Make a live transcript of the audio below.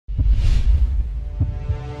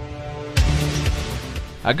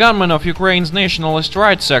A gunman of Ukraine's nationalist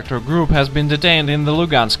right sector group has been detained in the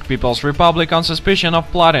Lugansk People's Republic on suspicion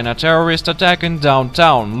of plotting a terrorist attack in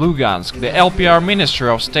downtown Lugansk, the LPR Ministry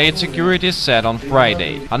of State Security said on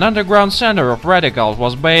Friday. An underground center of radicals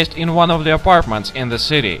was based in one of the apartments in the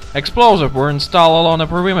city. Explosives were installed along the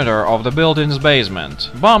perimeter of the building's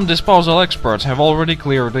basement. Bomb disposal experts have already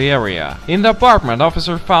cleared the area. In the apartment,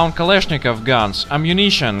 officers found Kalashnikov guns,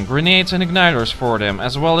 ammunition, grenades and igniters for them,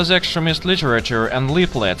 as well as extremist literature and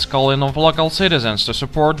leaflets calling on local citizens to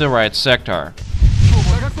support the right sector.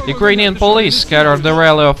 Ukrainian police scattered the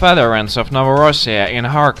rally of adherents of Novorossiya in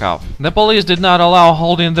Kharkov. The police did not allow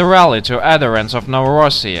holding the rally to adherents of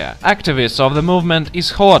Novorossiya. Activists of the movement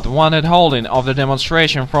Ishod wanted holding of the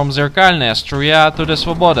demonstration from Zerkalnaya Struya to the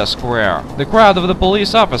Svoboda Square. The crowd of the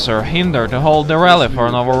police officer hindered to hold the rally for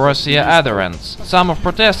Novorossiya adherents. Some of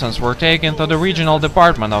protestants were taken to the regional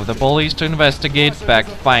department of the police to investigate fact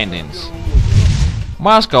findings.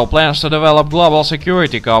 Moscow plans to develop global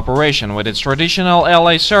security cooperation with its traditional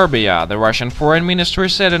ally Serbia, the Russian Foreign Ministry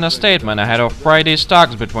said in a statement ahead of Friday's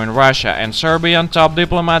talks between Russia and Serbian top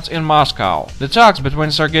diplomats in Moscow. The talks between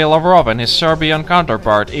Sergei Lavrov and his Serbian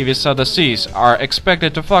counterpart Ivica Dačić are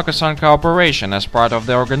expected to focus on cooperation as part of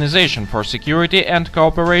the Organization for Security and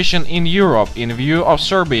Cooperation in Europe in view of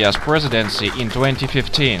Serbia's presidency in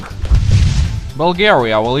 2015.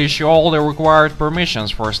 Bulgaria will issue all the required permissions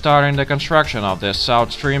for starting the construction of the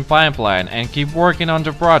South Stream pipeline and keep working on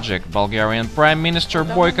the project, Bulgarian Prime Minister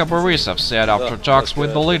Boyko Borisov said after talks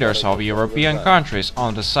with the leaders of European countries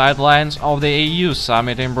on the sidelines of the EU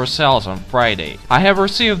summit in Brussels on Friday. I have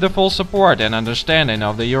received the full support and understanding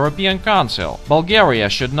of the European Council. Bulgaria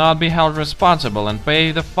should not be held responsible and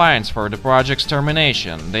pay the fines for the project's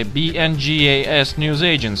termination, the BNGAS news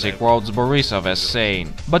agency quotes Borisov as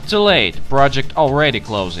saying. But too late, project already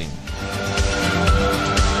closing.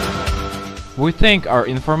 We thank our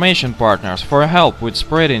information partners for help with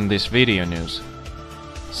spreading this video news.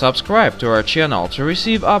 Subscribe to our channel to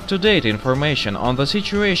receive up-to-date information on the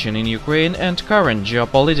situation in Ukraine and current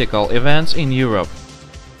geopolitical events in Europe.